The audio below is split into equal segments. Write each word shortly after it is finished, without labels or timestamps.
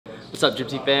What's up,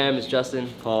 Gypsy fam? It's Justin.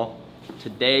 Paul.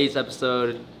 Today's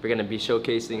episode, we're gonna be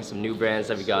showcasing some new brands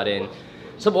that we got in.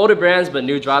 Some older brands, but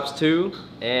new drops too.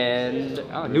 And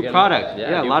New product.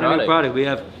 Yeah, a lot of new product. We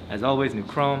have, as always, new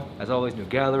chrome. As always, new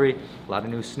gallery. A lot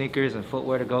of new sneakers and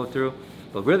footwear to go through.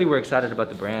 But really, we're excited about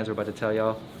the brands we're about to tell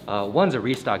y'all. One's a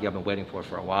restock y'all been waiting for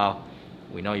a while.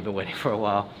 We know you've been waiting for a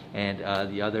while. And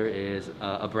the other is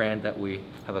a brand that we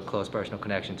have a close personal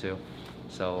connection to.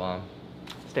 So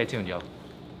stay tuned, y'all.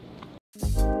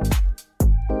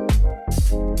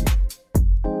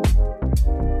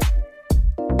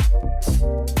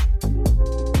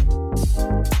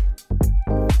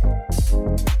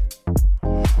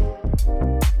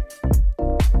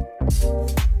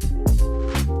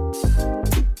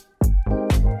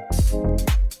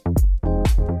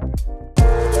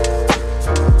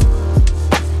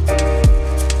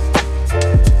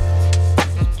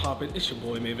 It's your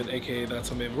boy Mavin, aka That's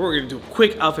a Mavin. We're gonna do a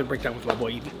quick outfit breakdown with my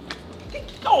boy. Get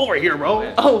over here,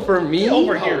 bro. Oh, for me? Get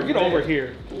over here. Get over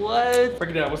here. What?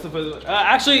 Break it down. What's the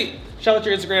actually? Shout out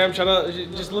your Instagram. Shout out.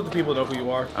 Just let the people know who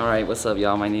you are. All right, what's up,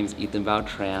 y'all? My name is Ethan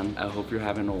Bautran. I hope you're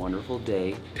having a wonderful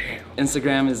day. Damn.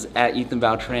 Instagram is at Ethan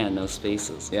Bautran, no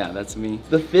spaces. Yeah, that's me.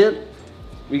 The fit,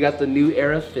 we got the new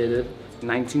era fitted,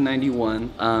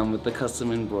 1991, with the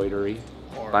custom embroidery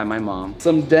by my mom.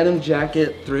 Some denim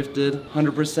jacket thrifted,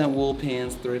 100% wool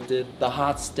pants thrifted, the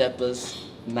hot steppers,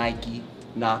 Nike,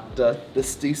 Nocta, the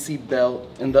Stussy belt,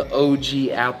 and the OG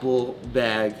Apple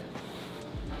bag.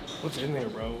 What's in there,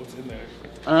 bro? What's in there?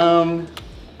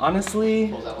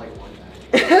 Honestly, Was that like one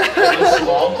bag?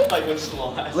 Small? Like one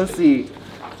small ass. let's see.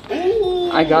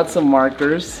 I got some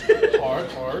markers.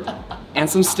 Hard. And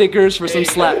some stickers for some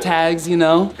slap tags, you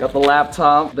know. Got the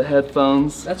laptop, the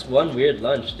headphones. That's one weird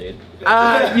lunch, dude.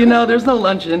 You know, there's no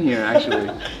lunch in here, actually.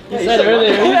 You said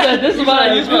earlier, you said this is what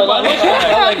I use for lunch.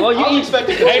 I'm like, well, you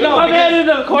expected to. Hey, no, my man in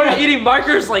the corner eating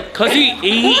markers, like, cause he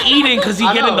eating, cause he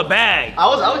get in the bag. I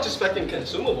was expecting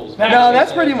consumables. No,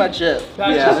 that's pretty much it.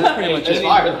 Yeah, that's pretty much it.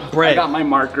 Fire. I got my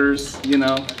markers, you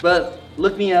know. But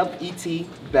look me up, ET,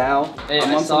 Bow. Hey,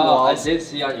 I'm I on some walls. did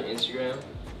see on your Instagram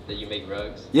that you make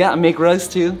rugs. Yeah, I make rugs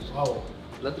too. Oh.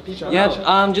 Let the people know.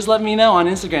 Yeah, just let me know on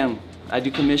Instagram. I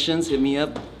do commissions, hit me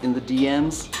up in the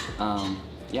DMs.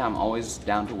 Yeah, I'm always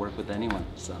down to work with anyone,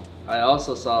 so. I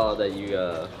also saw that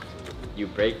you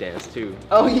breakdance too.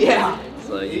 Oh yeah.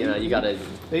 So, you know, you gotta.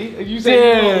 You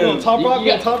say you little top rock?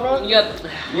 Top rock?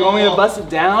 You want me to bust it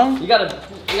down? You gotta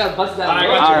bust that.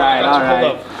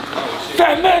 Alright.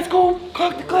 Fat man's gon'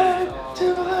 cock the clad,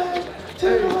 Timberland,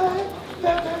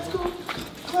 fat man's gon'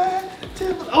 clad,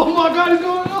 Timberland. Oh my God, it's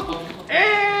going on.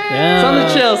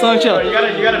 Something chill. You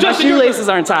gotta My shoelaces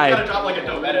aren't You gotta tied. drop like a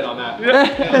dope edit on that.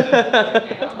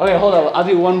 Okay, hold on. I'll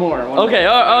do one more. Okay, You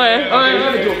okay.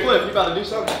 gotta do a flip. You gotta do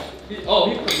something.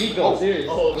 Oh, he goes serious.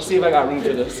 Let's see if I got room for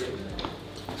this.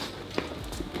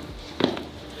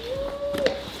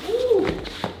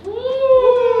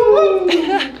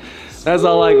 That's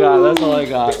all I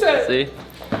got. See?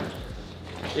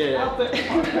 Yeah.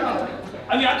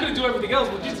 I mean, I couldn't do everything else,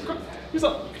 but Jesus Christ.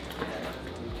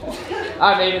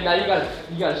 Alright, Mavin, now you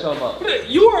gotta show him up.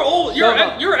 You are old. You're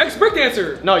an ex-break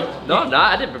dancer. No, I'm not.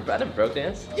 I didn't broke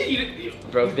dance. Yeah, you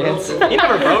did. Broke dance. You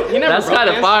never broke. That's kind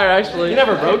of fire, actually. You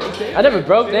never broke. I never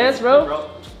broke dance, bro.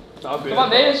 It's all good. Come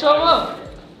on, Mavin, show him up.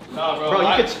 Nah, bro.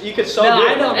 Bro, you could so No, do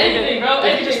I it. know. Anything, bro.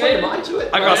 You just Anything, put your Mavin. mind to it.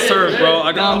 I got served, bro.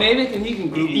 I got. No, maybe he can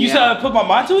Google. You said I put my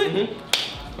mind to it?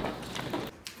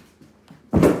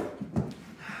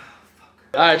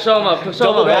 Alright, show him up. Show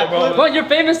Double him up, back, bro. bro. Bro, you're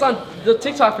famous on the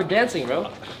TikTok for dancing,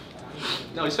 bro.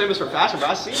 No, he's famous for fashion, bro.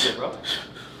 I seen it, bro.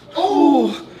 Ooh.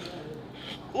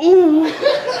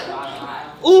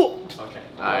 Okay.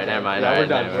 Alright, never mind. Yeah,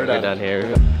 Alright, we're we're done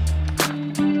here.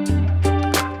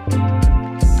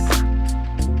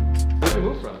 Where'd you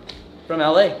move from? From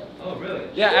LA. Oh, really?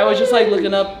 Yeah, I was just like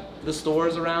looking up the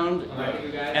stores around,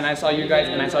 and I saw you guys,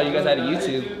 had a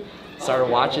YouTube. Started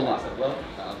watching it.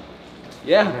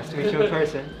 Yeah. Nice to meet you in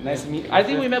person. Nice to meet you. I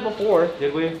think we met before.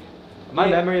 Did we? My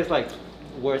memory is like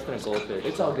worse than a goldfish.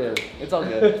 It's all good. It's all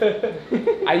good.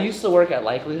 I used to work at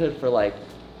Likelihood for like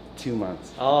 2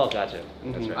 months. Oh, gotcha.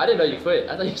 That's right. I didn't know you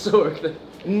quit. I thought you still worked there.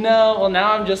 No, well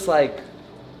now I'm just like,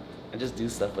 I just do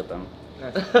stuff with them.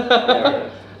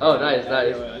 Oh, nice.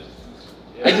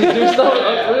 I just do stuff.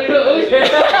 Okay.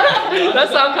 That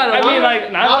sounds kind of. I mean,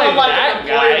 like not like that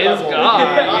guy is gone.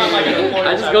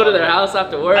 I just go to their house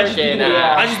after work and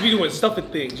I just be doing stuff and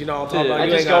things, you know what I'm talking about? I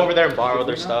You just ain't go got- over there and borrow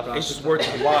their stuff. It's just words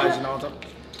to the wise, you know what I'm talking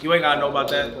about? You ain't gotta know about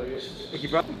that.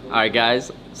 Alright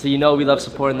guys, so you know we love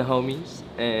supporting the homies,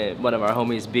 and one of our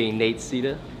homies being Nate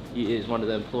Sita. He is one of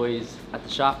the employees at the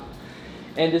shop.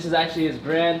 And this is actually his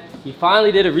brand. He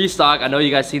finally did a restock. I know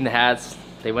you guys seen the hats.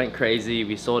 They went crazy.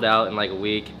 We sold out in like a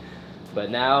week. But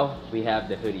now we have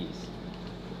the hoodies.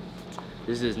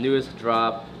 This is his newest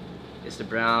drop. It's the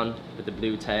brown with the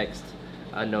blue text.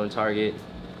 Unknown target.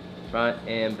 Front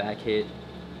and back hit.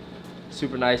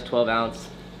 Super nice, 12 ounce.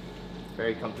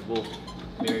 Very comfortable,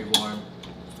 very warm,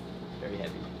 very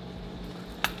heavy.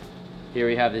 Here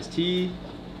we have this tee.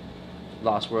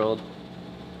 Lost World.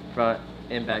 Front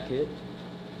and back hit.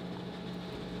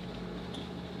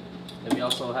 And we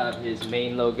also have his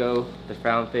main logo, the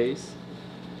frown face,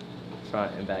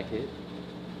 front and back hit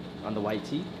on the white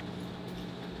tee.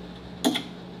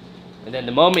 And then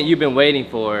the moment you've been waiting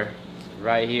for,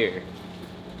 right here.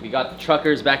 We got the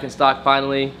truckers back in stock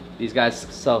finally. These guys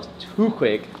sell too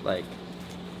quick, like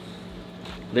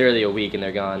literally a week and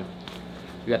they're gone.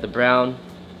 We got the brown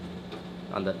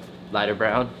on the lighter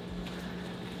brown.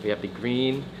 We have the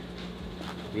green.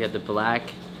 We have the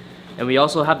black. And we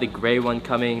also have the gray one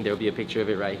coming. There'll be a picture of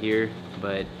it right here,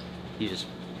 but he just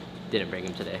didn't bring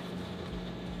him today.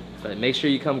 But make sure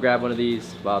you come grab one of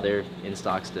these while they're in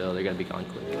stock still. They're gonna be gone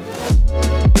quick.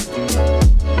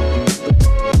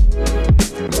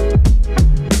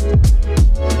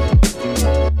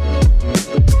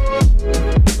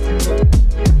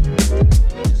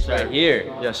 It's right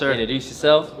here. Yes, sir. Introduce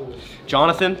yourself.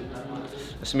 Jonathan.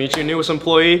 Nice to meet you. Newest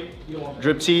employee.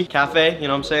 Drip Tea Cafe. You know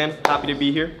what I'm saying? Happy to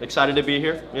be here. Excited to be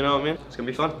here. You know what I mean? It's gonna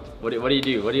be fun. What do you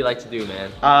do? What do you like to do,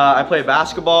 man? I play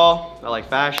basketball. I like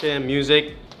fashion,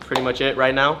 music. Pretty much it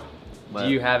right now. Do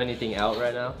you have anything out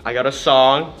right now? I got a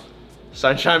song,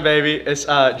 Sunshine Baby. It's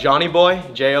Johnny Boy,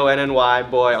 Jonny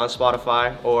Boy on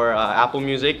Spotify or Apple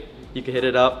Music. You can hit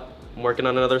it up. I'm working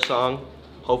on another song.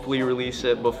 Hopefully release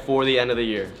it before the end of the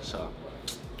year. So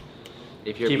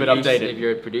if you're keep it updated. If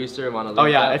you're a producer, want to oh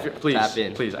yeah, if you're, please, tap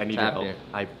in. please, I need Tap your help.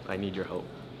 in. I need your help.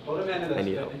 I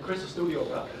need help. In Chris' studio,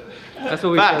 bro. That's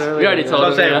what we Facts. said earlier. We already That's what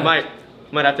told I'm saying. him.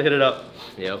 Might have to hit it up.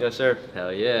 Yep. Yes, sir.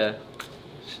 Hell yeah.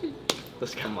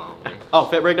 Let's Come on, man. Oh,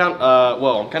 fit breakdown.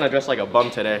 Well, I'm kind of dressed like a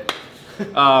bum today. You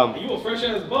a fresh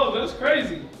ass bum, that's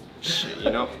crazy.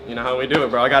 You know how we do it,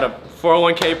 bro. I got a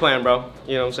 401k plan, bro.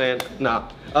 You know what I'm saying? Nah.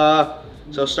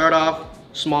 So start off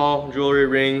small jewelry,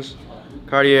 rings,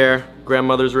 Cartier,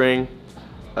 grandmother's ring,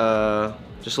 just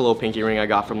a little pinky ring I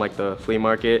got from like the flea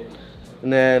market,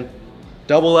 and then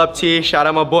double up tee. Shout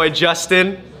out my boy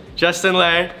Justin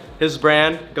Lay, his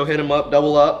brand. Go hit him up.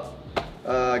 Double up.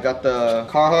 I got the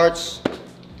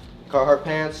Carhartt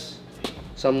pants,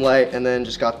 some light, and then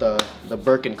just got the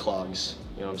Birkin clogs.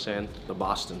 You know what I'm saying? The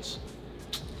Bostons.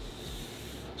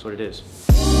 That's what it is.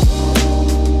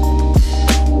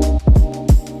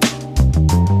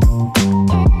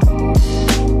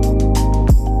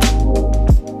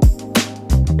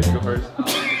 You go first.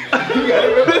 You got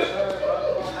it.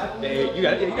 Hey, you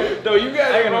got it. No, you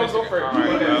got it. I gotta go first.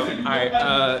 Alright,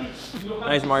 my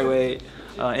name's Amari Wade.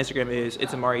 Instagram is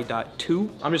itsamari.2.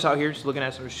 I'm just out here just looking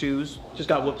at some shoes. Just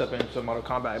got whooped up in some Mortal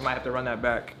Kombat. I might have to run that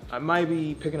back. I might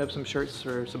be picking up some shirts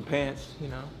or some pants, you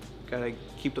know. Gotta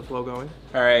keep the flow going.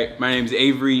 All right, my name's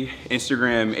Avery.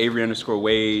 Instagram,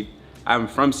 Avery_Wade. I'm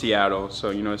from Seattle,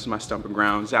 so you know, this is my stomping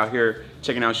grounds. Out here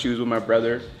checking out shoes with my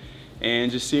brother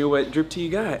and just seeing what Drip Tea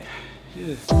got.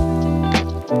 Yeah.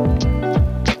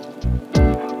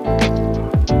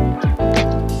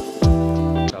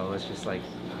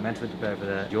 mentally prepared for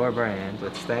that. Your brand.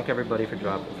 Let's thank everybody for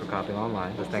copying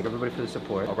online. Let's thank everybody for the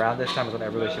support. Around this time is when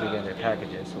everybody should be getting their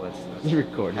packages, so let's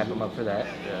record. Hype them up for that.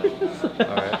 Yeah.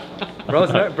 All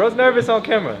right. Bro's nervous on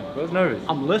camera. Bro's nervous.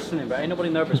 I'm listening, bro. Ain't nobody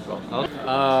nervous, bro.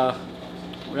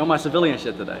 We on my civilian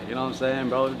shit today. You know what I'm saying,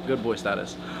 bro? Good boy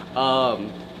status.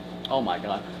 Oh my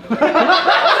god.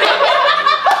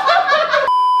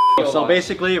 So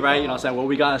basically, right, you know what I'm saying, what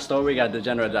we got in store, we got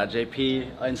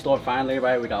Degenerate.jp in store finally,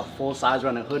 right? We got full size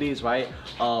running hoodies, right?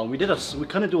 We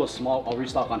couldn't do a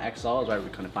restock on XLs, right? We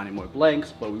couldn't find any more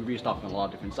blanks, but we restocked on a lot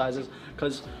of different sizes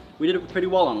because we did it pretty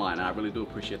well online, and I really do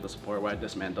appreciate the support, right?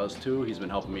 This man does too. He's been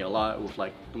helping me a lot with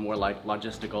like the more like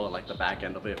logistical and like the back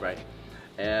end of it, right?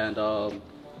 And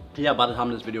yeah, by the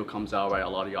time this video comes out, right, a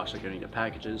lot of y'all should get your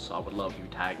packages, so I would love you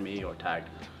tag me or tag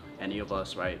any of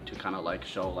us, right, to kind of like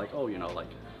show like, oh, you know, like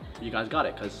you guys got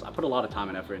it, because I put a lot of time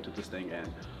and effort into this thing, and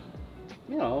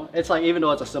you know, it's like, even though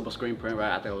it's a simple screen print,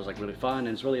 right, I think it was like really fun, and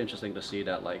it's really interesting to see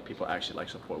that like people actually like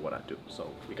support what I do.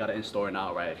 So we got it in store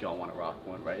now, right, if y'all want to rock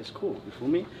one, right, it's cool, you feel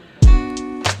me?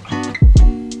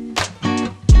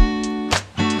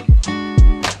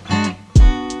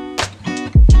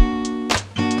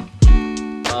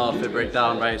 Fit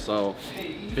breakdown, right, so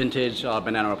vintage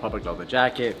Banana Republic leather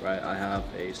jacket, right, I have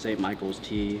a St. Michael's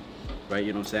tee, right,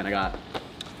 you know what I'm saying, I got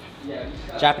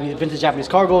Japanese, vintage Japanese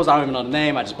cargos. I don't even know the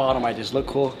name. I just bought them. I just look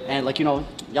cool. And like, you know,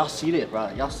 y'all see it, bro.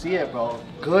 Y'all see it, bro.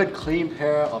 Good, clean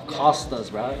pair of Costas,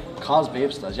 bro. Cos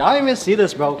Babe Studs. Y'all don't even see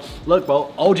this, bro. Look,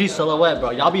 bro. OG silhouette, bro.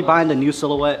 Y'all be buying the new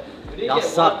silhouette. Y'all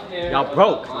suck. Y'all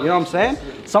broke. You know what I'm saying?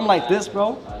 Something like this,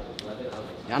 bro.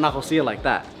 Y'all not gonna see it like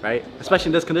that, right? Especially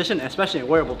in this condition, especially in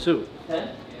wearable too. I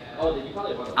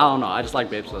don't know. I just like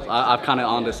Babe Studs. I'm kind of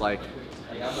on this like.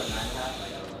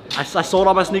 I sold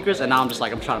all my sneakers and now I'm just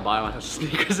like I'm trying to buy my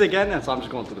sneakers again, and so I'm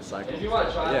just going through the cycle. If you want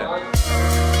to try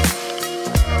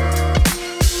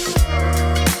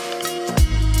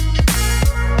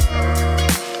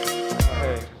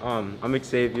Hey, I'm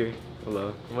Xavier.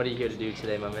 Hello. What are you here to do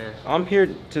today, my man? I'm here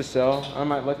to sell. I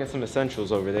might look at some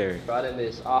essentials over there. Brought in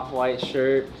this off-white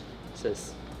shirt. It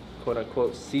says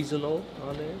quote-unquote seasonal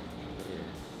on there. Yeah.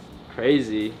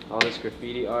 Crazy. All this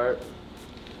graffiti art.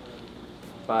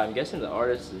 But I'm guessing the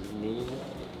artist is Nina.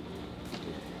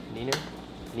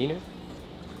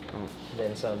 Oh.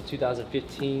 Then some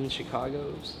 2015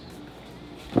 Chicago's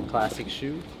classic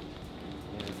shoe.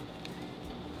 Yeah.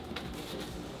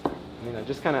 I mean, I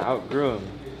just kind of outgrew them.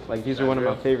 Like, these are one of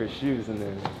my favorite shoes, and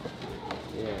then,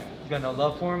 yeah. You got no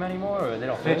love for them anymore, or they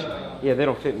don't fit you? Yeah, they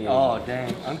don't fit me anymore. Oh,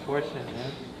 dang. Unfortunate,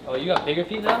 man. Oh, you got bigger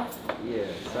feet now? Yeah,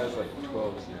 size like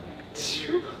 12s now.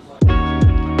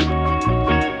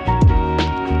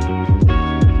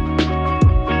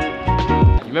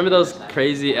 You remember those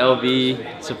crazy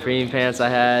LV Supreme pants I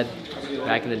had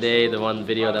back in the day? The one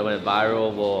video that went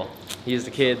viral? Well, he's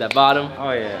the kid that bought them.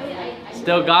 Oh, yeah.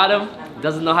 Still got them.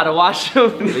 Doesn't know how to wash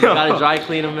them. But you gotta dry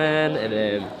clean them, man. And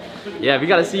then, yeah, we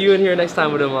gotta see you in here next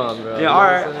time with them on, bro. Yeah,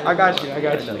 alright. I got you.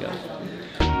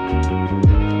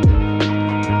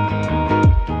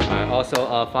 Alright,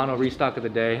 also, final restock of the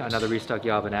day. Another restock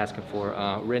y'all been asking for.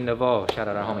 Rin Nouveau. Shout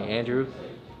out our homie Andrew.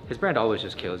 His brand always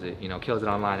just kills it. You know, kills it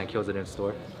online and kills it in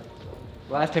store.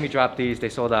 Last time he dropped these, they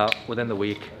sold out within the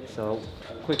week. So,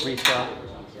 quick restock.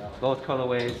 Both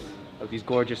colorways of these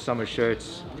gorgeous summer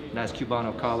shirts. Nice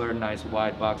Cubano collar, nice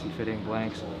wide boxy fitting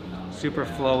blanks. Super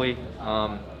flowy.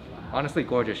 Honestly,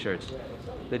 gorgeous shirts.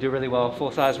 They do really well.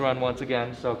 Full size run once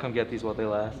again, so come get these while they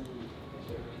last.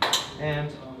 And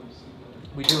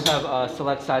we do have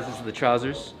select sizes of the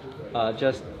trousers.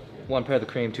 Just one pair of the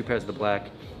cream, 2 pairs of the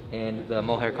black. And the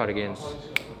mohair cardigans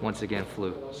once again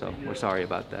flew, so we're sorry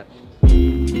about that.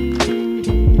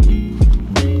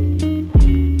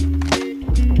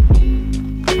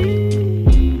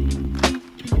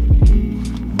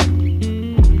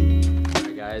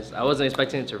 Alright guys, I wasn't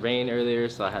expecting it to rain earlier,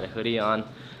 so I had a hoodie on,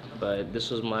 but this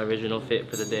was my original fit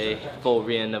for the day. Full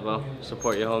Rien Nouveau.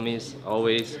 Support your homies,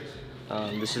 always.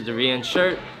 This is the Rien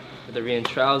shirt with the Rien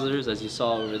trousers, as you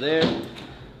saw over there.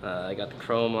 I got the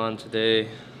chrome on today.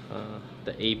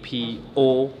 The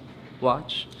APO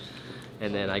watch,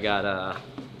 and then I got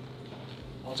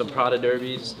some Prada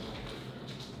derbies,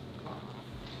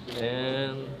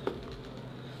 and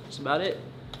that's about it.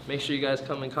 Make sure you guys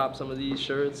come and cop some of these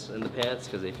shirts and the pants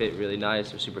because they fit really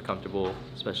nice. They're super comfortable,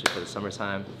 especially for the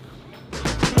summertime.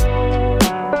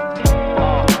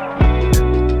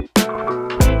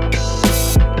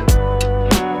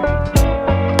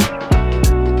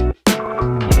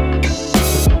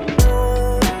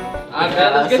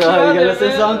 So you gonna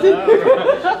say something?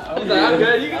 He's like, I'm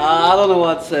good. I don't know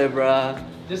what to say, bro.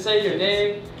 Just say your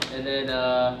name and then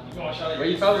where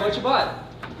you from, what you bought.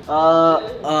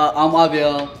 I'm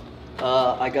Abiel.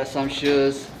 I got some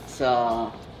shoes,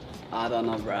 so I don't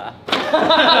know, bro. I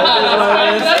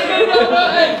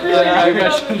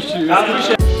got some shoes.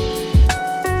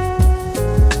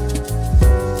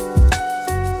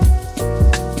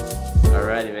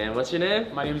 Alrighty, man. What's your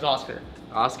name? My name is Oscar.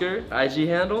 Oscar, IG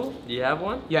handle, do you have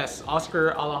one? Yes,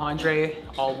 Oscar Alejandre,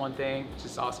 all one thing,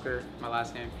 just Oscar, my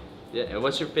last name. Yeah, and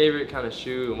what's your favorite kind of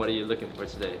shoe and what are you looking for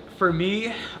today? For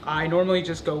me, I normally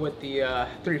just go with the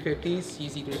 350s,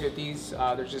 Yeezy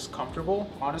 350s. They're just comfortable.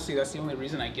 Honestly, that's the only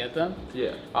reason I get them.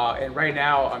 Yeah. And right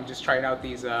now, I'm just trying out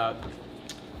these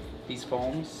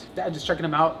foams. Yeah, just checking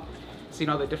them out, seeing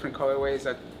all the different colorways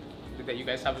that you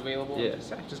guys have available. Yeah.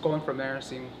 Just going from there,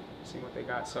 seeing what they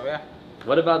got. So yeah.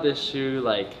 What about this shoe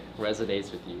like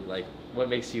resonates with you? Like, what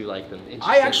makes you like them?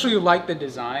 I actually like the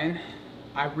design.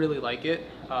 I really like it.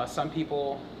 Some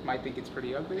people might think it's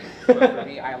pretty ugly, but for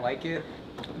me, I like it.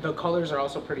 The colors are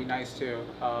also pretty nice too.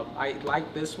 I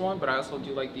like this one, but I also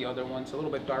do like the other one. It's a little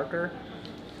bit darker,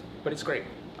 but it's great.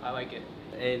 I like it.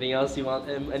 Anything else you want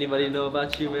anybody to know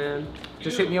about you, man?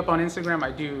 Just hit me up on Instagram.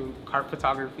 I do car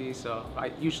photography, so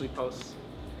I usually post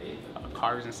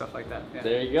cars and stuff like that. Yeah.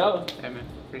 There you go. Yeah, man.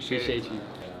 Appreciate you.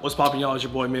 What's poppin', y'all? It's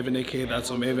your boy Mavin, aka That's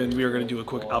So Mavin. We are gonna do a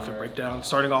quick outfit breakdown.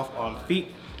 Starting off on feet.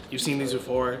 You've seen these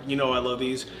before. You know I love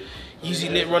these. Yeezy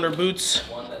Knit Runner boots.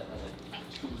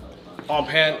 On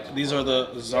pant, these are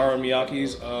the Zara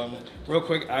Miyake's. Real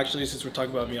quick, actually, since we're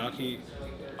talking about Miyake,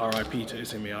 RIP to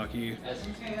Issei Miyake.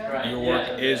 Your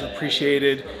work is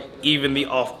appreciated, even the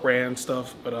off-brand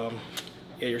stuff. But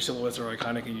yeah, your silhouettes are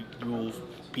iconic, and you will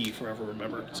be forever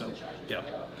remembered. So yeah.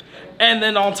 And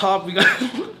then on top we got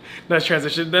nice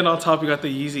transition. Then on top we got the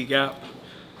Yeezy Gap.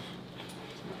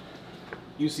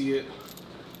 You see it.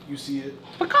 You see it.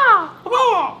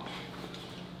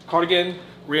 Cardigan,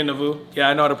 Ria Navu. Yeah,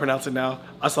 I know how to pronounce it now.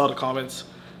 I saw the comments.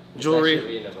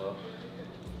 Jewelry.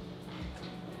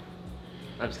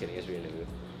 I'm just kidding, it's Ria Navu.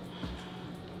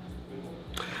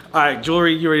 Alright,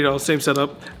 jewelry, you already know, same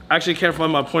setup. I actually can't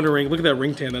find my pointer ring. Look at that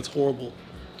ring tan, that's horrible.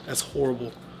 That's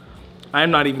horrible. I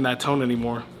am not even that tone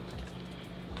anymore.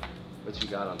 What you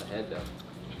got on the head though?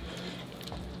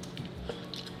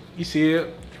 You see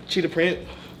it? Cheetah print.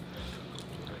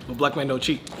 But black man don't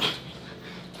cheat.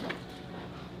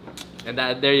 And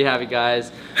there you have it,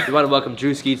 guys. We want to welcome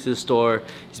Drewski to the store.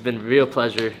 He's been a real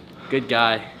pleasure. Good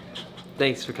guy.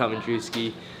 Thanks for coming,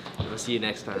 Drewski. We'll see you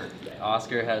next time.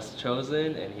 Oscar has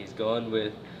chosen, and he's going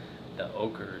with the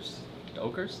ochres. The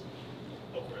ochres?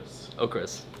 Ochres.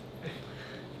 Ochres.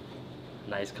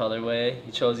 Nice colorway.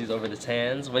 He chose these over the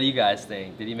tans. What do you guys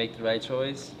think? Did he make the right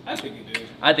choice? I think he did.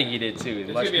 I think he did too.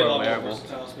 It's much gonna be a lot more wearable.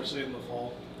 versatile, especially in the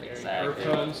fall. Exactly. Earth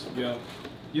tones. Yeah.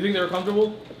 You think they're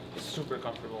comfortable? Super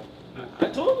comfortable. I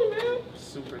told you, man.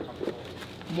 Super comfortable.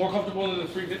 More comfortable than the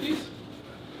 350s?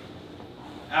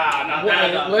 Ah, not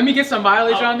bad. Let me get some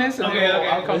mileage on this, and okay, then okay.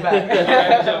 I'll come back.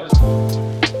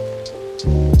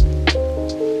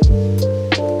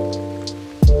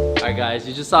 Alright guys,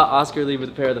 you just saw Oscar leave with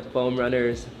a pair of the foam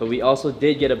runners, but we also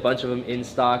did get a bunch of them in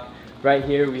stock. Right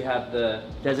here we have the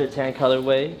Desert Tan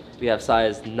colorway. We have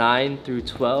size 9 through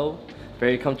 12.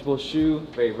 Very comfortable shoe,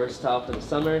 very versatile for the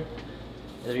summer.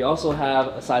 And we also have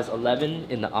a size 11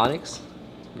 in the Onyx.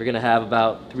 We're gonna have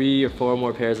about 3 or 4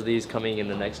 more pairs of these coming in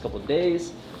the next couple of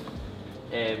days.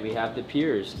 And we have the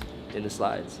Piers in the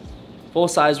slides. Full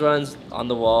size runs on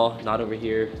the wall, not over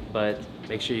here, but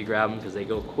make sure you grab them because they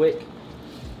go quick.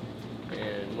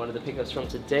 And one of the pickups from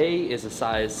today is a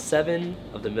size 7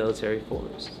 of the military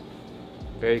fours.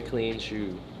 Very clean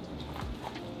shoe.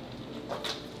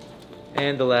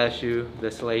 And the last shoe, the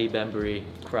Salehe Bembury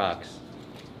Crocs.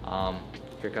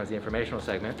 Here comes the informational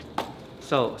segment.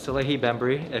 So, Salehe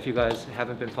Bembury, if you guys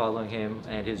haven't been following him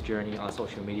and his journey on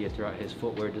social media throughout his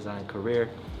footwear design career,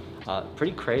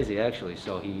 pretty crazy actually.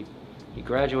 So he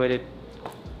graduated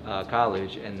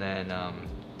college and then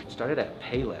started at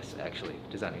Payless actually,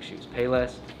 designing shoes.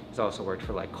 Payless, he's also worked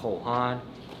for like Cole Haan,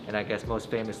 and I guess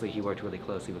most famously he worked really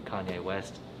closely with Kanye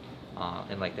West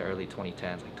in like the early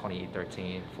 2010s, like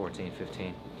 2013, 14,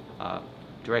 15,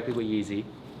 directly with Yeezy.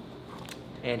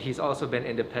 And he's also been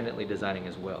independently designing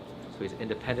as well. So he's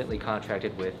independently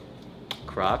contracted with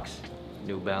Crocs,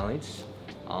 New Balance.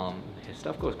 His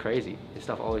stuff goes crazy. His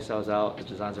stuff always sells out. The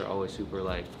designs are always super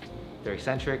like, they're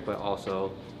eccentric, but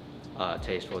also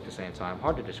tasteful at the same time.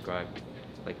 Hard to describe.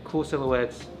 Like cool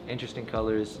silhouettes, interesting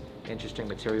colors, interesting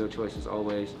material choices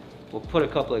always. We'll put a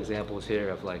couple examples here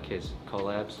of like his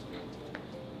collabs.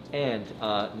 And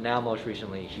now most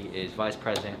recently, he is vice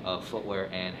president of footwear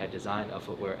and head design of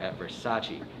footwear at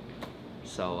Versace.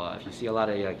 So if you see a lot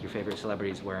of like your favorite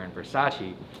celebrities wearing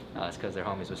Versace, it's because they're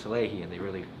homies with Salehe and they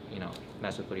really, you know,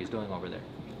 mess with what he's doing over there.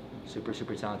 Super,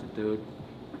 super talented dude.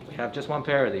 We have just one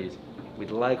pair of these.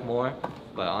 We'd like more,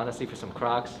 but honestly for some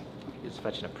Crocs, he's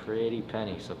fetching a pretty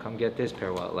penny. So come get this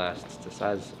pair while it lasts. It's a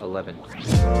size 11.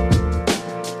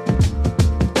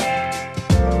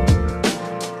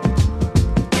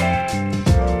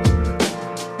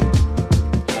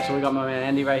 We got my man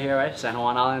Andy right here, right? San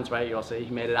Juan Islands, right? You all say he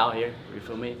made it out here, you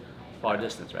feel me? Far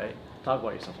distance, right? Talk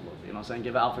about yourself a little bit, you know what I'm saying?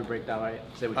 Give an outfit breakdown, right?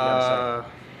 Say what you gotta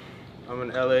say. I'm an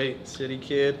LA city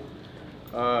kid.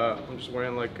 I'm just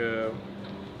wearing like a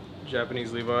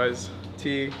Japanese Levi's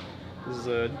tee. This is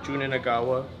a Jun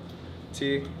Nagawa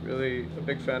tee. Really a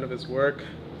big fan of his work.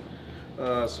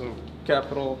 Some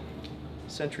Capital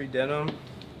Century denim.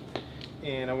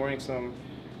 And I'm wearing some,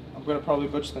 I'm gonna probably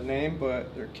butcher the name,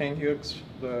 but they're Kenjay,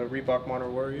 the Reebok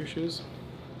Modern Warrior shoes.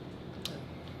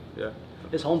 Yeah.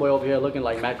 This homeboy over here looking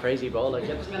like mad crazy, bro. Like,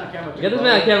 get this man on camera. Get this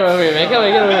man on camera over here, man. Come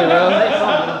on, get over here,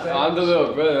 bro. I'm the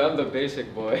little brother. I'm the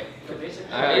basic boy. The basic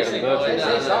Basic boy. Say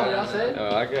something, you know what I'm saying?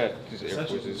 I got just Air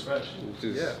Forces,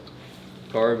 just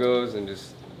cargos and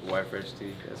just white fresh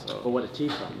tee. That's all. But what a tee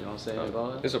from, you know what I'm saying,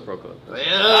 bro? It's a pro club.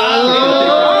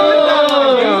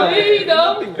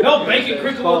 No bacon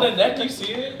crinkle on the neck, you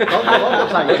see it?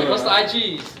 What's the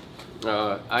IGs?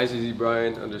 ICZ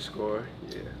Brian _.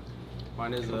 Yeah.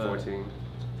 Mine is 14.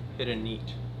 Hit and neat.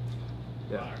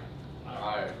 Yeah.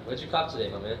 Alright, what'd you cop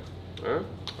today, my man? Huh?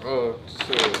 Oh,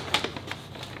 so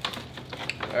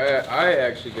I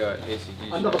actually got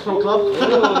ACG. Another pro club.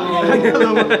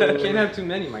 Can't have too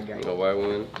many, my guy. A white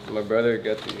one. My brother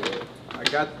got the. I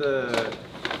got the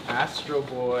Astro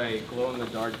Boy glow in the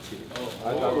dark tee.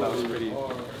 I thought that was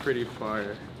pretty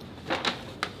fire.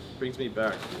 Brings me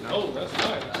back. You know? Oh, that's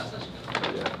nice.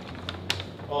 Yeah.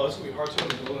 Oh, this will be hard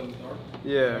to go in the dark.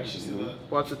 Yeah. You should see that.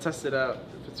 We'll have to test it out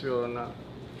if it's real or not.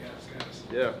 Yes.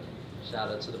 Yeah.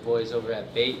 Shout out to the boys over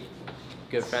at Bait.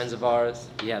 Good friends of ours.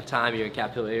 If you have time, you're in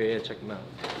Capitol area, check them out.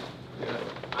 Yeah.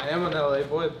 I am an LA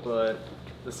boy, but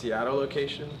the Seattle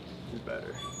location is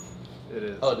better. It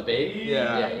is. Oh, the Bait?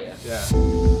 Yeah.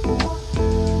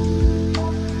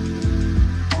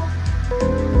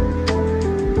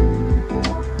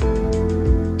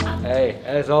 Hey,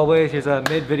 as always, here's a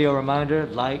mid-video reminder.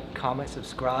 Like, comment,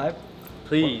 subscribe.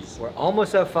 Please. We're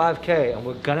almost at 5K, and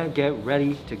we're gonna get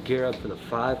ready to gear up for the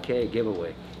 5K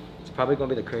giveaway. It's probably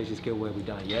gonna be the craziest giveaway we've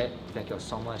done yet. Thank y'all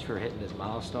so much for hitting this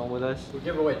milestone with us. We're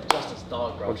giving away Justin's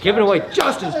dog, bro. We're giving away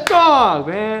Justin's dog,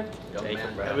 man. Take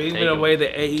him, bro. Yeah, we've Take been him. away the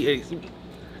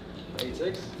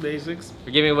basics.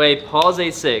 We're giving away Paul's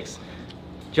A6.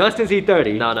 Justin's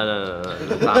E30. No.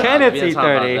 Kenneth's We ain't talking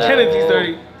E30. about that. Kenneth, he's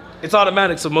 30. It's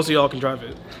automatic, so most of y'all can drive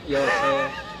it. You know what I'm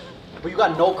saying? But you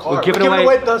got no car. We're giving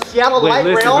away the Seattle Wait, Light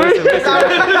listen, Rail.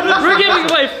 We're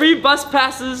giving away free bus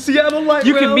passes. Seattle Light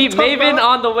You can meet Mavin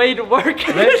on the way to work.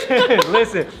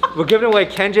 Listen, we're giving away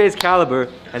Kenjay's Caliber,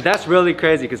 and that's really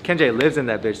crazy because Kenjay lives in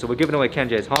that bitch, so we're giving away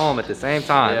Kenjay's home at the same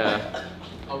time. Yeah.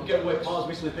 I'm giving away Paul's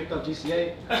recently picked up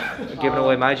GCA. We're giving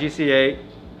away my GC8,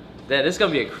 Man, this is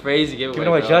gonna be a crazy giveaway. giving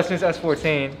away bro. Justin's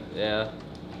S14, Yeah.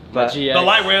 but GX. The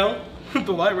light rail.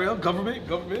 The light rail. Government.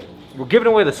 we're giving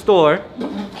away the store.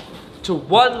 To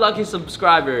one lucky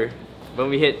subscriber when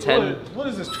we hit 10. What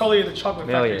is this? Charlie and the Chocolate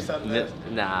Million. Factory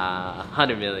 7? Nah,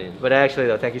 100 million. But actually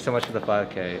though, thank you so much for the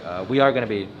 5K. We are gonna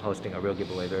be hosting a real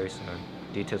giveaway very soon.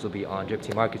 Details will be on Drip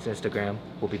Tea Market's Instagram.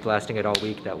 We'll be blasting it all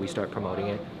week that we start promoting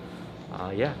it.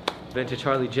 Yeah, Vintage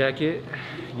Charlie jacket,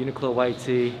 Uniqlo white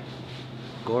tee,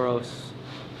 Goros,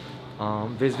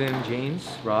 Visvim jeans,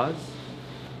 Rods,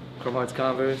 Chrome Hearts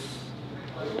Converse,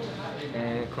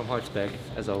 and Chrome Hearts bag,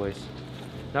 as always.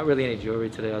 Not really any jewelry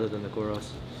today other than the Goros.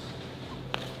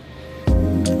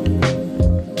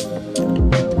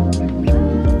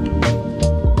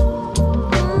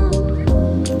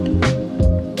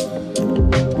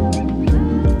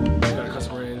 Got a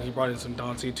customer in. He brought in some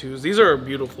Dancy 2s. These are a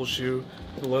beautiful shoe.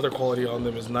 The leather quality on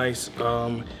them is nice.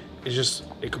 It's just,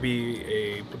 it could be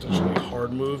a potentially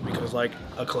hard move because like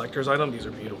a collector's item, these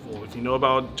are beautiful. If you know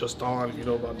about Just Don, if you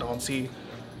know about Dancy,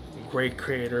 great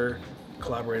creator,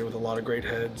 collaborated with a lot of great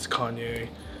heads, Kanye,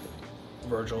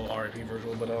 Virgil, R.I.P.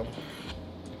 Virgil, but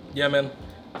yeah, man,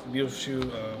 beautiful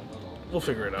shoe. We'll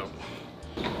figure it out.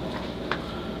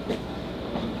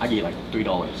 I get like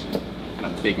 $3 and a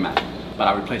Big Mac. But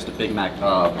I replaced the Big Mac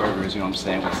burgers, you know what I'm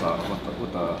saying,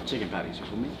 with the chicken patties, you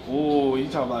feel me? Oh, you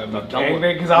talking about The double,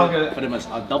 because I was gonna for them as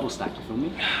a double stack, you feel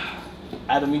me?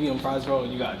 add a medium fries, bro.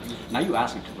 You got. Now you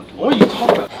asking for it. What are you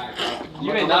talking about?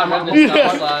 You may not run this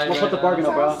stuff outside. We'll put the bargain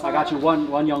up, bro. I got you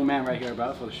one young man right here,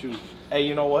 bro, for the shoe. Hey,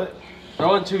 you know what?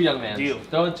 Throw in 2 young men. Deal.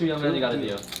 Throw in 2 young men, you got a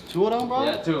deal. 2 of them, bro?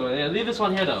 Yeah, 2 of them. Yeah, leave this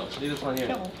one here though. Leave this one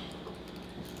here.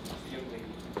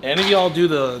 Any of y'all do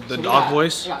the dog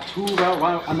voice? I got 2,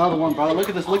 bro. Another one, bro. Look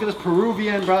at this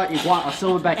Peruvian, bro. Iguana, a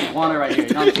silverback iguana right here.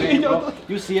 You know what I'm saying, bro?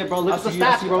 You see it, bro. Look at the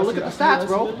stats, bro. Look at the stats,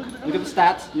 bro. Look at the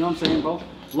stats. You know what I'm saying, bro?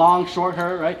 Long, short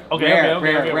hair, right? Okay.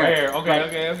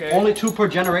 Only 2 per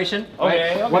generation.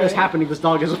 Okay, right? What is okay. happening? This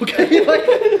dog is okay. Like,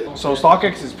 So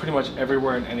StockX is pretty much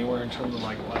everywhere and anywhere in terms of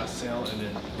like last sale and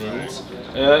then bids.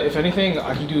 If anything,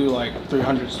 I can do like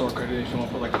 300 store credit if you want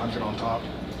to put like 100 on top.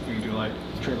 We can do like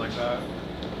trade like that.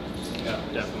 Yeah,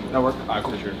 definitely. That work? Alright,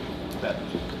 cool. Sure. Bet.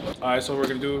 Alright, so what we're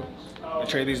gonna do,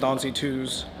 trade these Dancy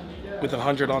 2s with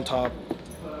 100 on top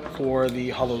for the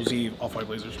Hollow Z Off-White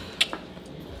Blazers.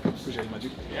 Appreciate it, my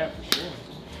dude. Yeah, for sure.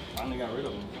 Finally got rid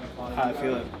of them. How I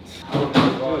feel it.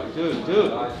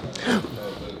 Dude.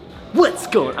 What's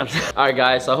going on? Alright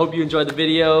guys, so I hope you enjoyed the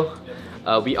video.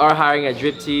 We are hiring at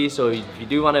Drip Tea, so if you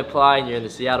do want to apply and you're in the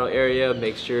Seattle area,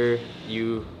 make sure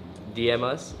you DM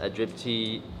us at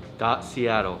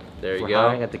driptea.seattle. There you go. We're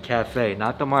hiring at the cafe,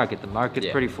 not the market. The market's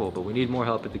pretty full, but we need more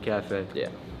help at the cafe. Yeah.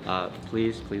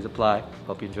 Please apply.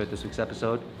 Hope you enjoyed this week's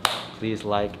episode. Please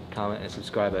like, comment, and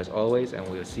subscribe as always, and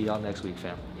we'll see y'all next week,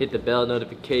 fam. Hit the bell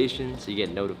notification so you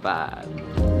get notified.